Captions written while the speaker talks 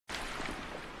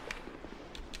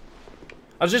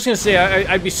I was just gonna say,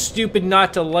 I'd be stupid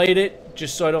not to light it,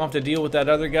 just so I don't have to deal with that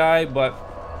other guy, but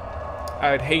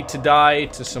I'd hate to die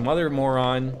to some other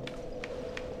moron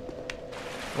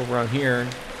over on here.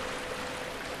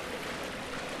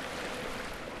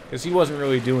 Because he wasn't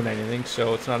really doing anything,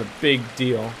 so it's not a big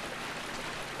deal.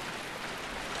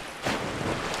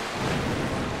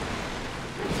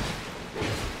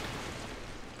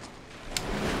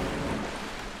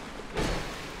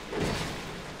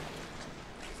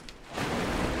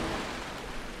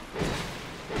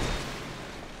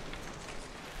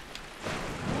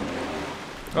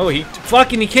 Oh,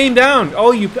 he came down.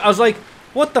 Oh, I was like,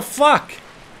 what the fuck?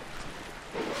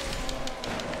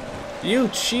 You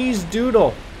cheese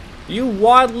doodle. You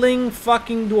waddling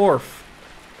fucking dwarf.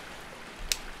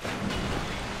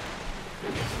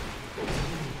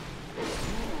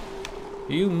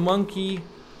 You monkey.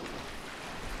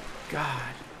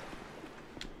 God.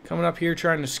 Coming up here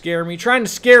trying to scare me. Trying to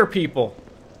scare people.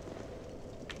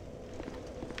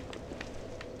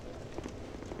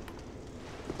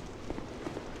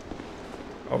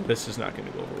 Oh, this is not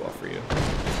going to go over well for you.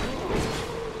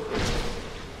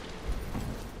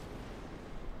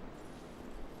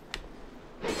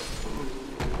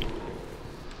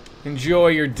 Enjoy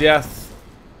your death,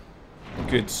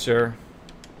 good sir.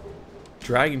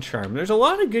 Dragon Charm. There's a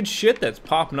lot of good shit that's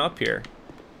popping up here.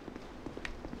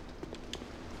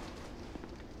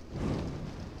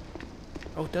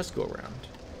 Oh, it does go around.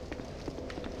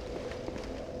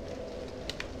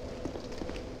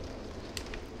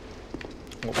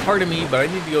 Well, pardon me, but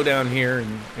I need to go down here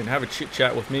and have a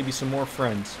chit-chat with maybe some more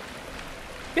friends.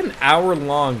 Get an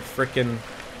hour-long frickin'...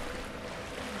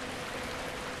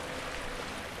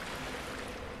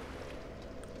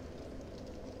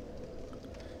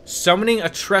 Summoning a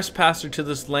trespasser to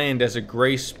this land as a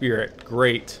gray spirit.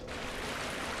 Great.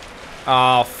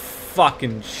 Oh,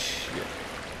 fucking shit.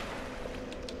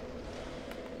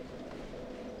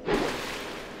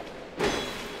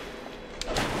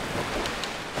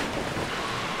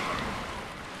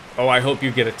 Oh, I hope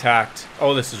you get attacked.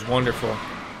 Oh, this is wonderful.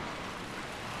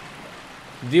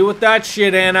 Deal with that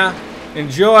shit, Anna.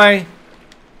 Enjoy.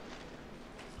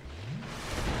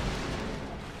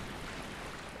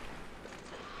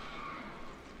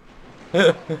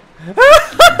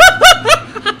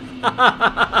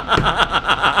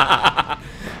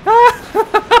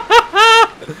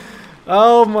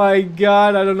 Oh my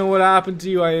god, I don't know what happened to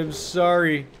you. I am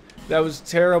sorry. That was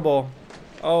terrible.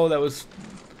 Oh, that was...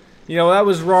 You know, that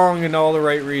was wrong in all the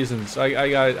right reasons.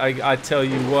 I tell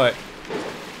you what.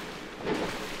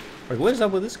 Like, what is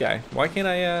up with this guy? Why can't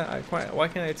why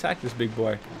can't I attack this big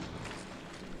boy?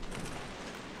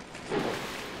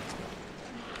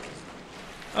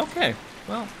 Okay,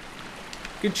 well,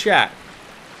 good chat.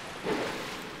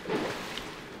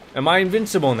 Am I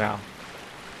invincible now?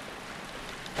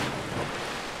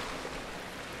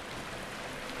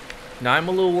 Now I'm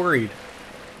a little worried.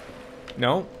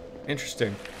 No?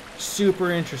 Interesting.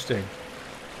 Super interesting.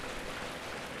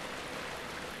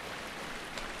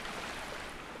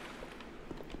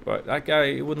 But that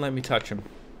guy wouldn't let me touch him.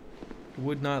 He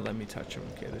would not let me touch him.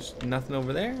 Okay, there's nothing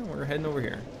over there. We're heading over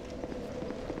here.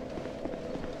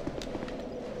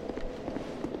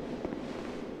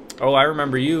 Oh, I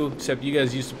remember you, except you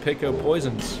guys used to pick up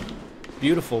poisons.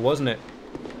 Beautiful, wasn't it?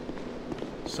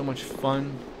 So much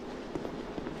fun.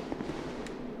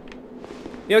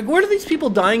 Yeah, like, where are these people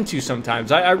dying to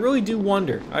sometimes? I really do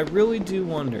wonder. I really do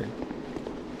wonder.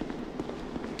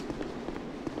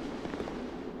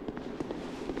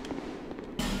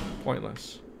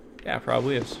 Pointless. Yeah, it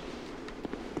probably is.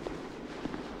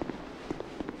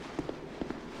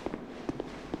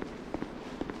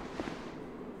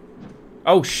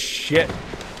 Oh, shit.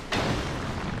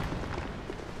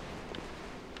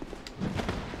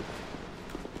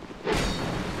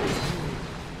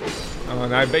 Oh,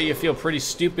 and I bet you feel pretty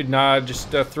stupid now just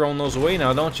throwing those away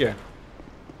now, don't you?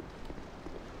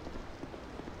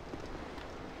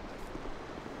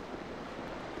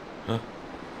 Huh?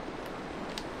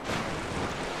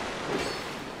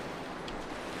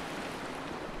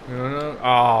 No.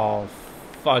 Oh,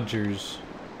 fudgers.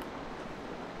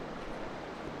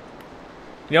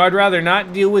 You know, I'd rather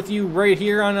not deal with you right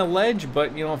here on a ledge,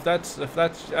 but you know, if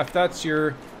that's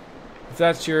your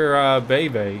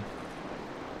baby.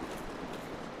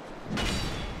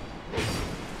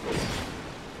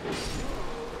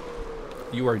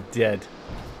 You are dead.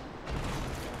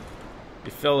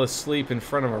 You fell asleep in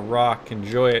front of a rock.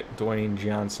 Enjoy it, Dwayne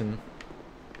Johnson.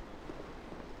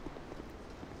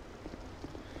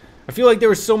 I feel like there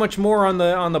was so much more on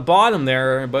the bottom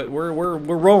there, but we're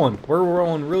rolling. We're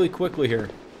rolling really quickly here.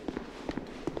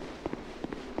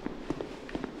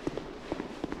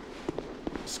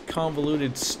 This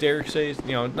convoluted staircase,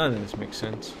 you know, none of this makes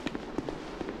sense.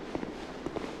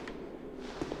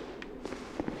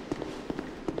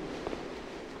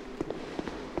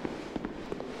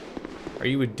 Are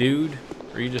you a dude?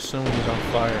 Or are you just someone who's on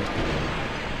fire?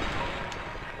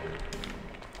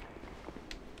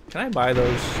 Can I buy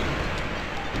those?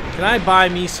 Can I buy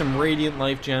me some Radiant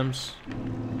Life Gems?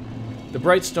 The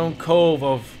Brightstone Cove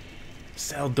of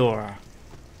Seldora.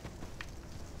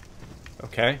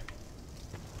 Okay.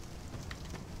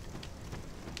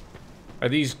 Are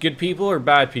these good people or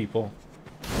bad people?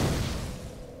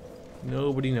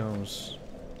 Nobody knows.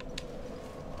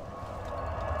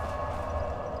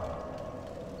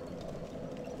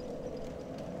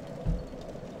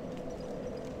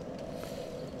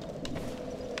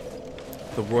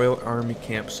 The Royal Army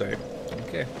campsite.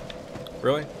 Okay.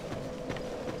 Really?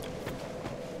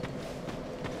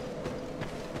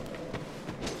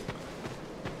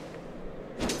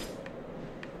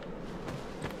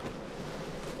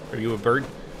 Are you a bird?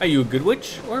 Are you a good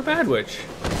witch or a bad witch?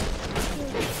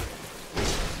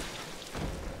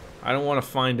 I don't want to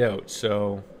find out,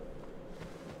 so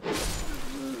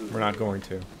we're not going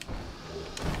to.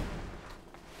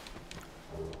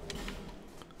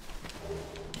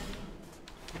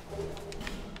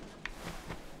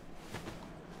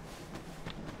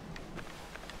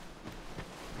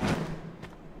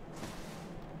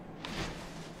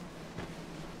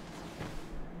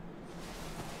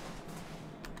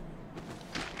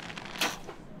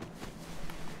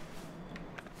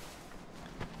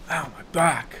 Ow, my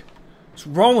back. What's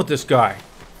wrong with this guy?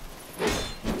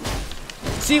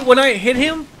 See, when I hit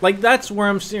him, like, that's where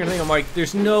I'm sitting thinking, I'm like,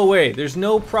 there's no way. There's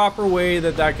no proper way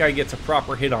that that guy gets a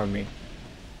proper hit on me.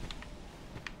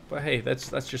 But hey, that's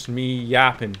just me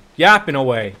yapping. Yapping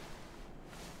away.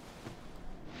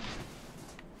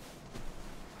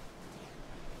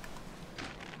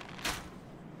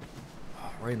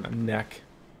 Oh, right in the neck.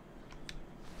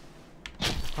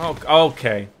 Oh,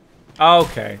 okay.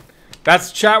 Okay.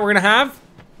 That's the chat we're gonna have?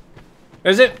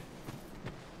 Is it?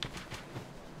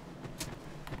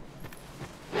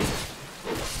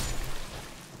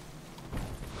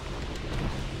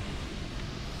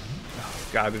 Oh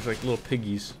god, there's like little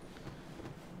piggies.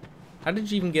 How did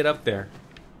you even get up there?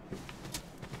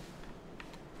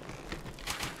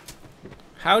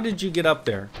 How did you get up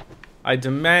there? I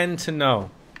demand to know.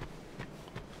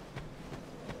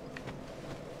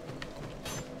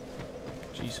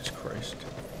 Jesus Christ.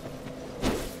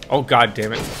 Oh god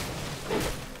damn it.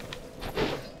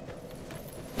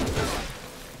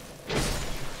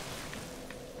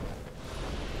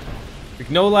 Like,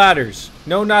 no ladders.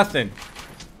 No nothing.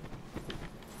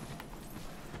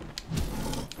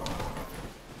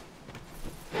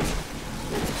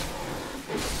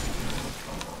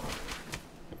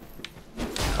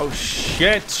 Oh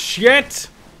shit, shit!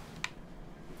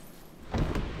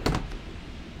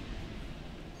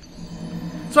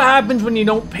 That's what happens when you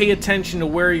don't pay attention to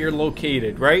where you're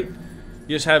located, right?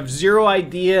 You just have zero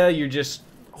idea, you're just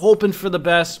hoping for the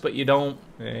best, but you don't,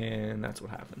 and that's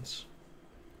what happens.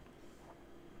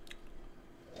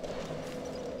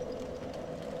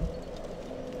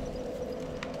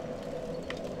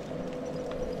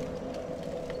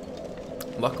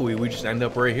 Luckily, we just end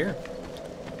up right here.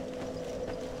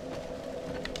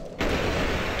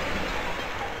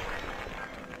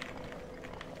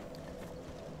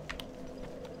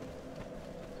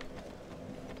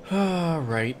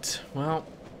 Alright, well,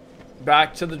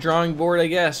 back to the drawing board, I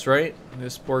guess, right?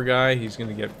 This poor guy, he's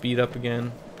gonna get beat up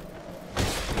again.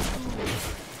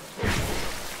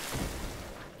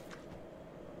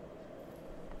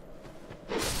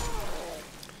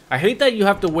 I hate that you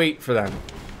have to wait for them.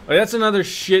 Like, that's another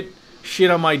shit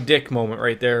on my dick moment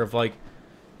right there of like,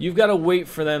 you've got to wait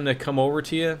for them to come over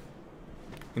to you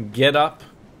and get up.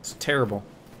 It's terrible.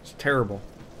 It's terrible.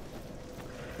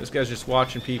 This guy's just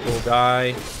watching people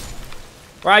die.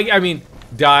 Or I mean,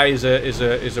 die is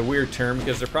a weird term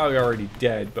because they're probably already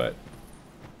dead, but.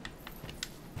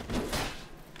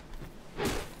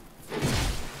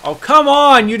 Oh come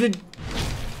on! You did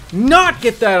not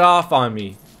get that off on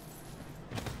me.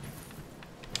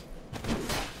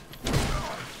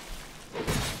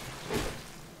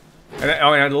 And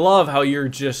I love how you're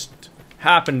just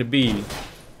happen to be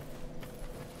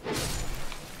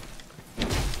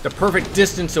the perfect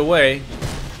distance away.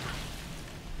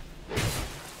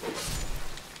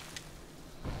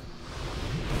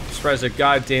 Surprised a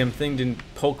goddamn thing didn't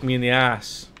poke me in the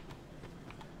ass.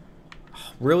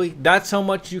 Really? That's how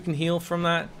much you can heal from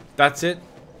that? That's it?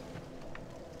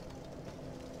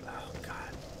 Oh god.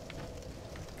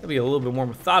 Gotta be a little bit more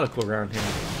methodical around here.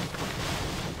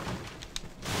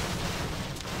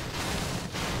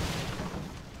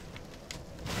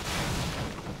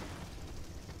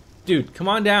 Dude, come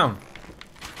on down.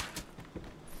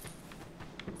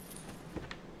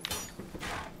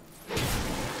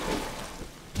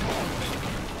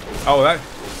 Oh, that...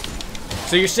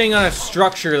 So you're staying on a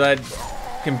structure that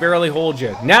can barely hold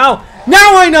you. Now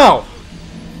I know!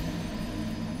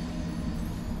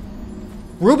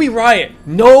 Ruby Riot,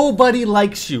 nobody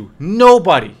likes you.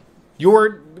 Nobody.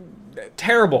 You're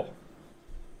terrible.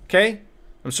 Okay?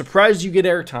 I'm surprised you get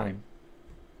airtime.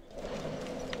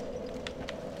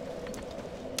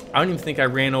 I don't even think I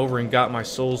ran over and got my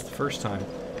souls the first time.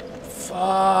 Fuck.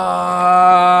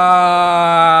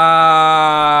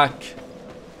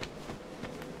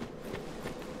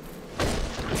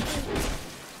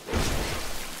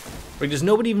 Wait, does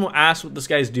nobody even ask what this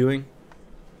guy's doing?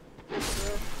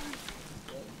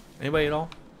 Anybody at all?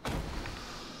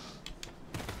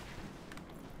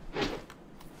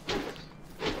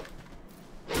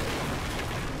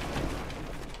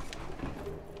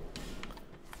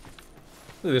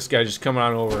 Look at this guy just coming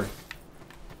on over.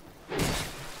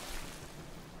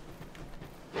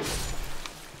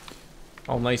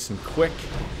 All nice and quick.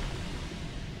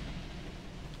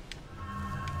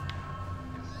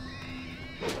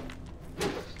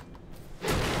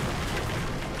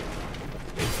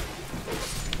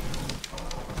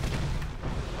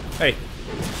 Hey.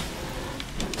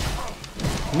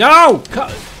 No!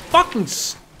 Fucking...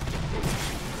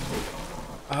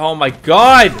 Oh my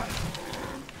god!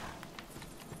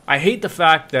 I hate the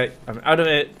fact that I'm out of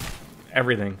it.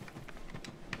 Everything.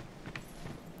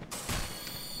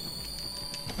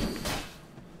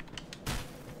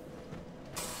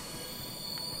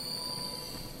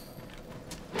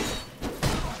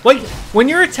 Like, when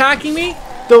you're attacking me,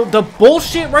 the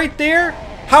bullshit right there...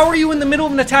 How are you in the middle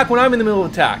of an attack when I'm in the middle of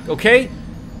an attack, okay?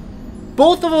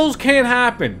 Both of those can't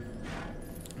happen.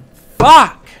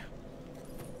 Fuck!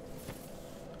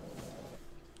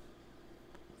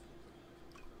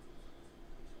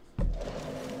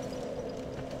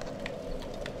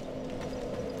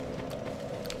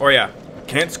 Oh yeah,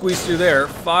 can't squeeze through there.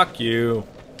 Fuck you.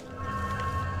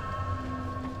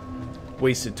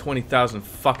 Wasted 20,000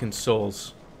 fucking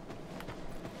souls.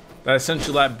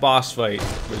 Essentially, that boss fight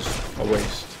was a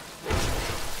waste.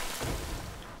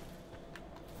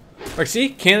 Like, see?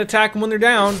 Can't attack them when they're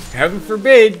down. Heaven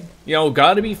forbid. You know,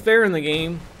 gotta be fair in the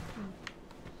game.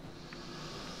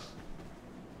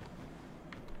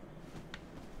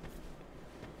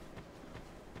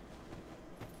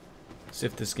 See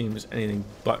if this game is anything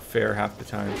but fair half the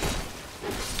time.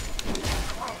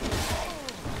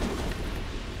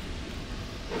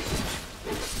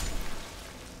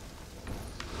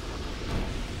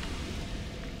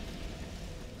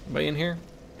 Anybody in here?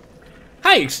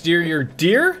 Hi, exterior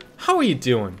deer. How are you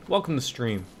doing? Welcome to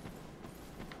stream.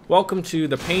 Welcome to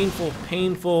the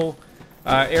painful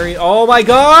area. Oh my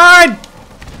god!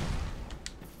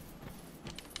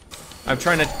 I'm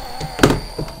trying to...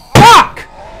 Fuck!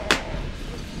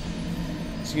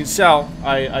 As you can tell,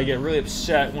 I get really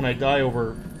upset when I die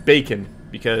over bacon.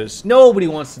 Because nobody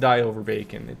wants to die over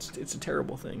bacon. It's a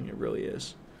terrible thing. It really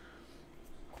is.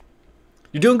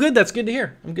 You're doing good? That's good to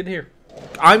hear. I'm good to hear.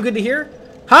 I'm good to hear?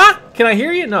 Huh? Can I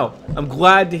hear you? No. I'm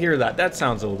glad to hear that. That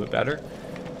sounds a little bit better.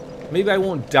 Maybe I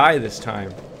won't die this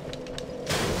time.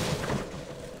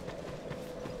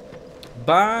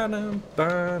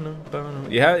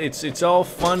 Yeah, it's all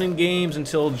fun and games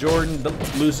until Jordan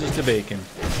loses to bacon.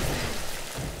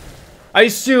 I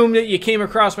assume that you came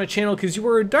across my channel because you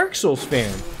were a Dark Souls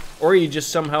fan. Or you just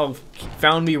somehow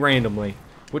found me randomly.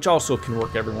 Which also can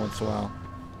work every once in a while.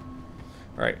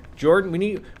 Alright, Jordan, we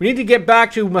need to get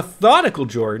back to methodical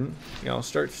Jordan. You know,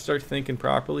 start thinking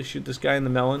properly. Shoot this guy in the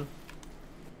melon.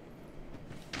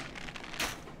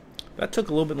 That took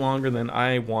a little bit longer than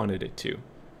I wanted it to.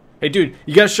 Hey dude,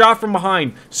 you got shot from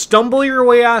behind. Stumble your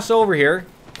way ass over here.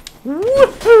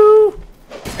 Woohoo!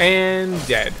 And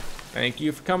dead. Thank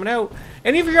you for coming out.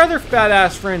 Any of your other fat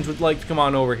ass friends would like to come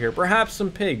on over here. Perhaps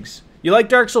some pigs. You like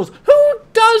Dark Souls? Who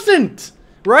doesn't?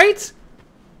 Right?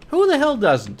 Who the hell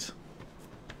doesn't?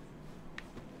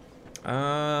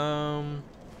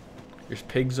 There's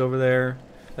pigs over there.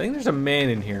 I think there's a man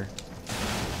in here.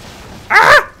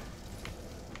 Ah!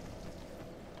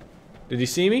 Did he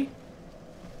see me?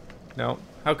 No.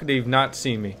 How could he have not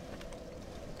seen me?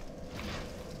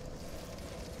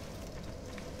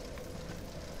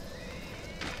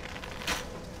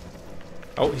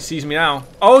 Oh, he sees me now.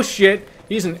 Oh shit!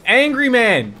 He's an angry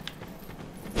man.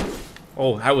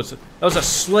 Oh, that was a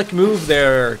slick move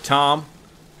there, Tom.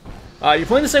 You're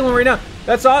playing the same one right now.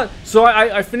 That's odd. So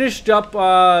I finished up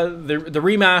the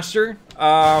remaster.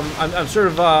 I'm sort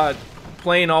of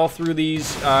playing all through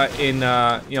these you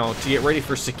know, to get ready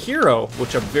for Sekiro,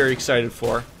 which I'm very excited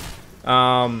for.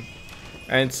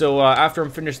 And so after I'm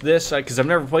finished this, because I've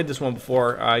never played this one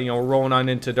before, you know, we're rolling on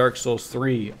into Dark Souls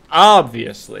 3,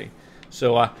 obviously.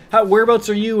 So whereabouts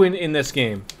are you in this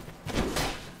game?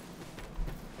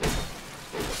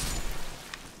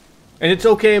 And it's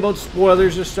okay about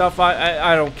spoilers or stuff.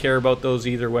 I don't care about those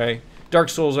either way. Dark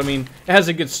Souls, I mean, it has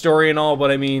a good story and all,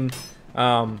 but I mean,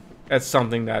 that's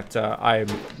something that I'm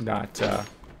not going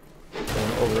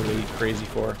overly crazy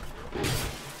for.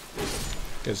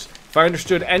 Because if I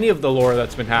understood any of the lore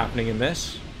that's been happening in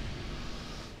this,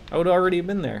 I would already have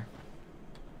been there.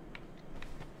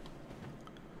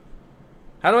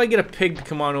 How do I get a pig to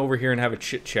come on over here and have a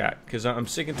chit chat? Because I'm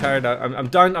sick and tired. I'm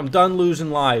done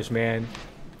losing lives, man.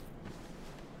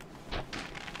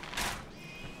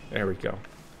 There we go.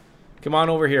 Come on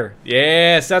over here.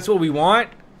 Yes, that's what we want.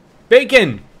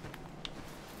 Bacon.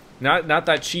 Not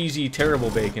that cheesy,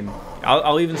 terrible bacon.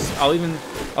 I'll even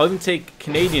take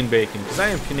Canadian bacon because I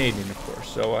am Canadian, of course.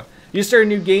 So you start a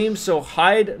new game. So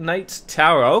Hyde Knight's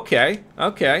Tower. Okay,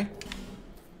 okay.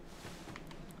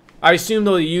 I assume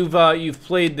though you've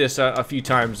played this a few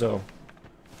times though.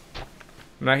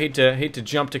 And I hate to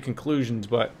jump to conclusions,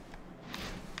 but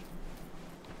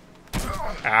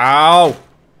ow!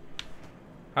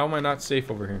 How am I not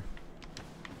safe over here?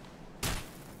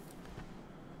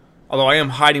 Although I am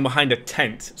hiding behind a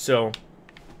tent, so.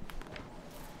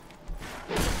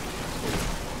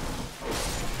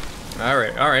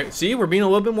 Alright, alright. See, we're being a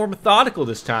little bit more methodical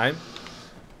this time.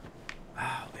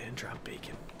 Oh, they didn't drop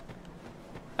bacon.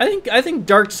 I think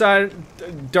Dark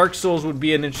Souls would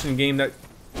be an interesting game that.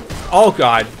 Oh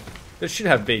god. That should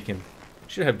have bacon.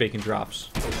 Should have bacon drops.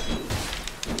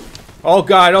 Oh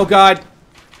god, oh god.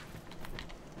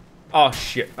 Oh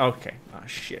shit. Okay. Oh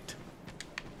shit.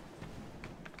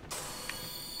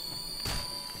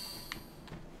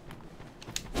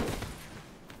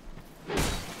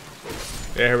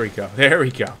 There we go. There we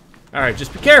go. Alright,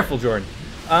 just be careful, Jordan.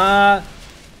 Yeah,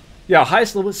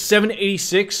 highest level is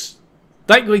 786.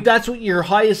 Like that's what your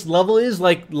highest level is?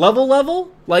 Like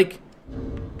level? Like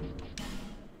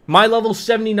my level's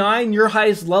 79, your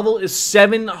highest level is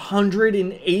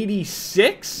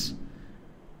 786?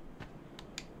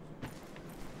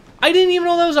 I didn't even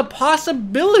know that was a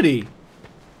possibility.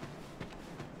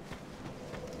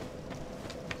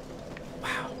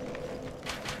 Wow.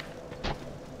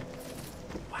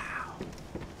 Wow.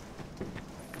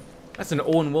 That's an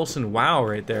Owen Wilson wow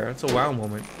right there. That's a wow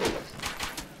moment.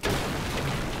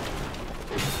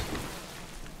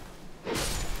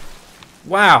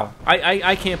 Wow.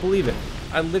 I can't believe it.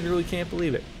 I literally can't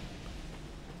believe it.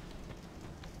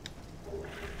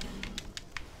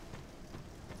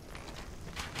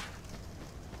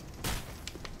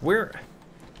 Where?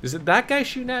 Is it that guy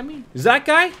shooting at me? Is that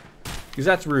guy? Because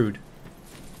that's rude.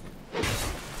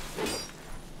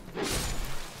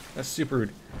 That's super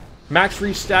rude. Max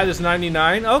reach stat is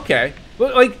 99. Okay.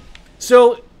 But like,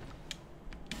 so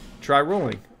try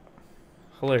rolling.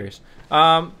 Hilarious.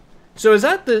 So is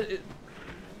that the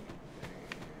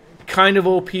kind of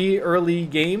OP early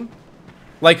game?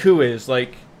 Like who is?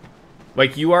 Like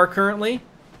you are currently?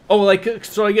 Oh, like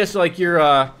so I guess like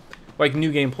you're like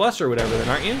New Game Plus or whatever then,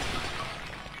 aren't you?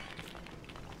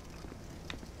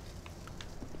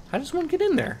 How does one get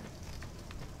in there?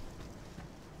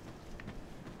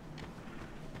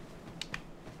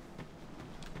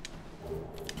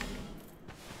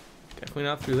 Definitely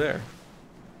not through there.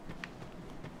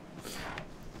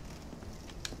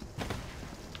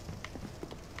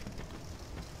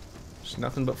 There's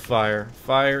nothing but fire.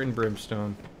 Fire and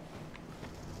brimstone.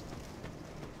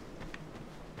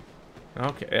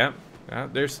 Okay, yeah.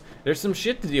 There's some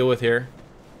shit to deal with here.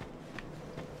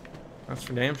 That's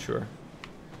for damn sure.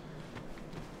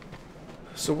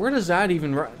 So where does that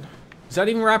even run? Does that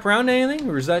even wrap around to anything?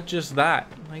 Or is that just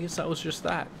that? I guess that was just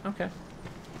that. Okay.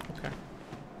 Okay.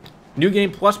 New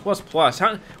Game Plus.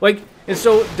 How, like, and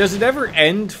so does it ever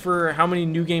end for how many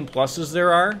New Game Pluses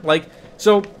there are? Like,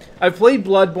 so I've played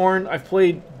Bloodborne, I've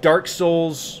played Dark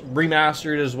Souls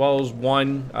Remastered as well as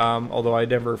 1, although I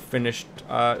never finished,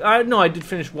 no, I did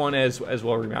finish 1 as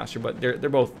well Remastered, but they're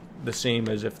both the same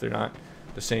as if they're not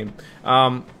the same.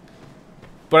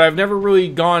 But I've never really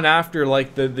gone after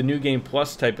like the New Game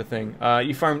Plus type of thing.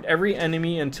 You farmed every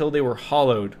enemy until they were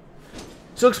hollowed.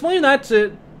 So explain that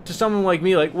to someone like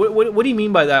me. Like, what do you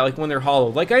mean by that? Like when they're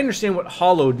hollowed? Like I understand what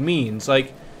hollowed means.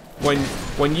 Like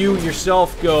when you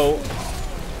yourself go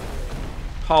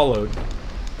hollowed.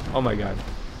 Oh my god.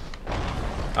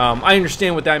 I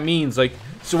understand what that means. Like,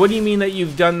 so what do you mean that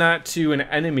you've done that to an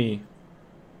enemy?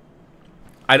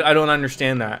 I don't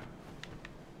understand that.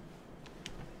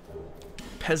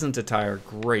 Peasant attire,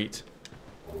 great.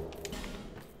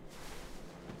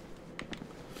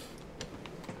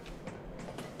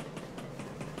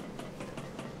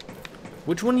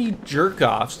 Which one of you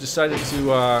jerk-offs decided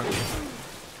to,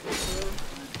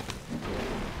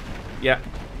 Yeah,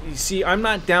 you see, I'm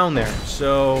not down there,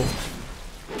 so...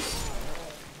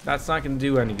 That's not gonna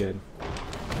do any good.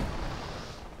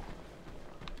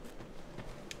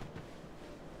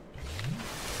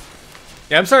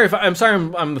 Yeah, I'm sorry if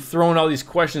I'm throwing all these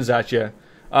questions at you.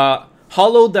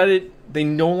 Hollowed that they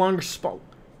no longer spawn.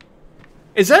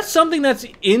 Is that something that's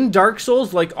in Dark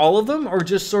Souls, like all of them, or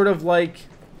just sort of like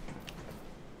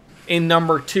in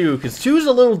number 2? Because 2's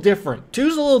a little different.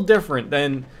 2's a little different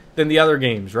than the other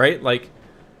games, right? Like,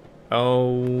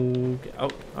 oh,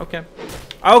 okay.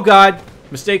 Oh God,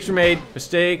 mistakes were made.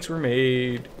 Mistakes were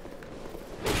made.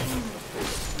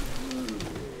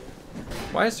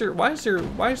 Why is their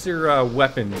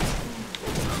weapon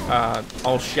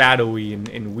all shadowy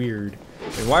and weird?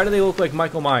 And why do they look like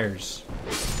Michael Myers?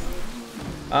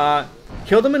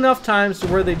 Kill them enough times to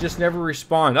where they just never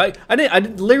respawn. I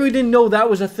literally didn't know that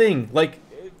was a thing. Like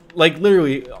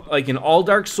literally, like in all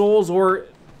Dark Souls or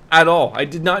at all. I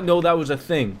did not know that was a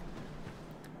thing.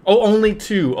 Oh, only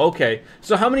 2. Okay.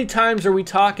 So how many times are we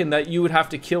talking that you would have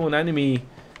to kill an enemy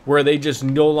where they just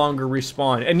no longer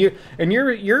respawn? And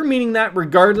you're meaning that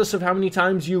regardless of how many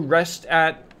times you rest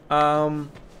at a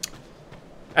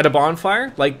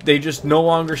bonfire, like they just no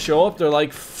longer show up. They're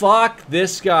like, fuck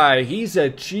this guy, he's a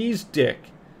cheese dick.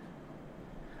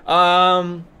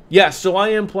 Yeah, so I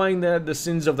am playing the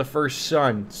Sins of the First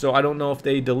Son, so I don't know if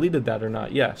they deleted that or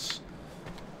not. Yes,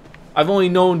 I've only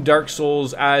known Dark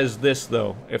Souls as this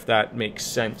though, if that makes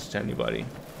sense to anybody.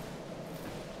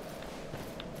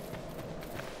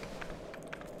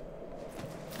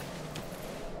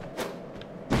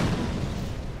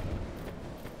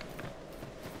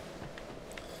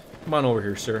 Come on over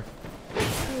here, sir.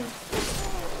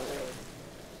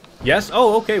 Yes?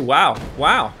 Oh, okay. Wow.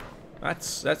 Wow.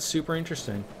 That's super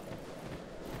interesting.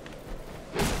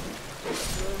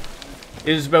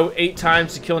 It is about 8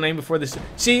 times to kill an enemy before this.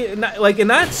 See, and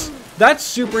that's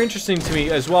super interesting to me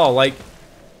as well. Like,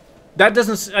 that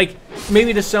doesn't, like,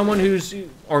 maybe to someone who's,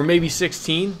 or maybe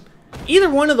 16. Either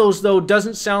one of those, though,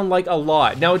 doesn't sound like a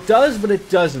lot. Now, it does, but it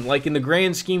doesn't. Like, in the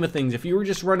grand scheme of things, if you were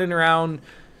just running around.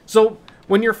 So,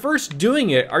 when you're first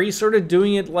doing it, are you sort of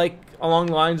doing it like along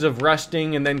the lines of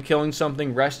resting and then killing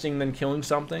something, resting, then killing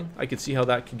something? I could see how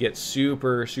that could get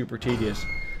super, super tedious.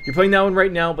 You're playing that one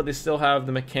right now, but they still have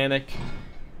the mechanic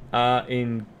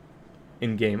in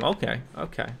game. Okay,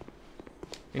 okay.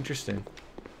 Interesting.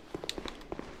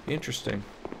 Interesting.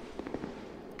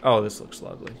 Oh, this looks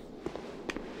lovely.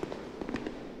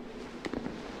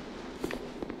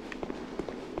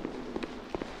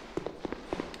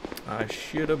 I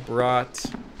should have brought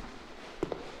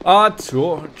a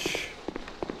torch.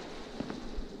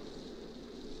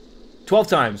 12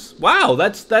 times. Wow,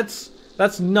 that's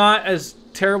not as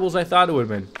terrible as I thought it would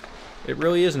have been. It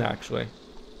really isn't, actually.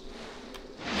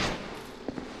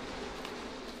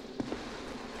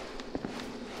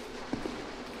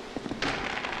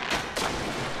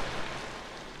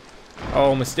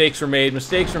 Oh, mistakes were made.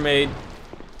 Mistakes were made.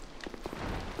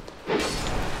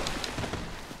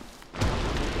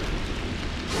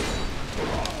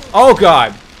 Oh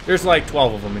God, there's like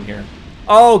 12 of them in here.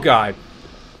 Oh God.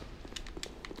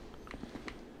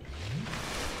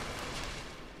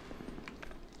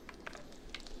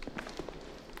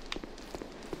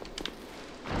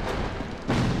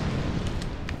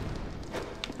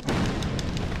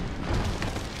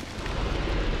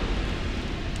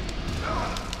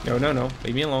 No, no, no,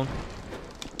 leave me alone.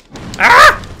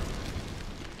 Ah!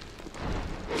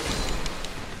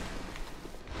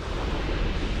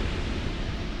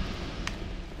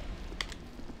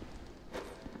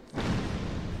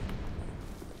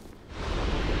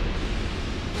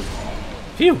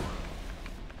 Phew.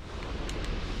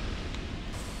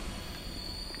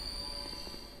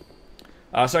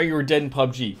 Sorry you were dead in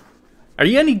PUBG. Are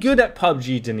you any good at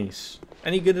PUBG, Denise?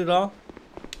 Any good at all?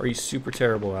 Or are you super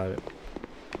terrible at it?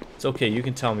 It's okay, you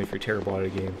can tell me if you're terrible at a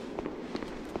game.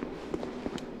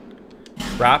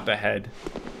 Trap ahead.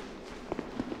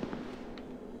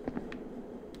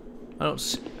 I don't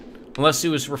see... Unless he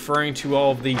was referring to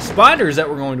all of the spiders that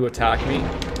were going to attack me.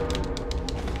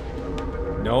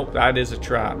 Nope, that is a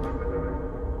trap.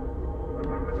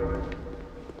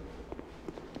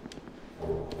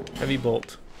 Heavy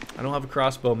bolt. I don't have a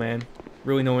crossbow, man.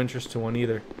 Really no interest to one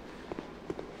either.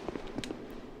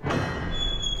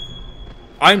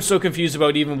 I'm so confused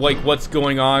about even like what's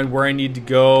going on, where I need to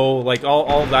go, like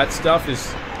all that stuff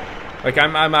is like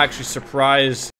I'm actually surprised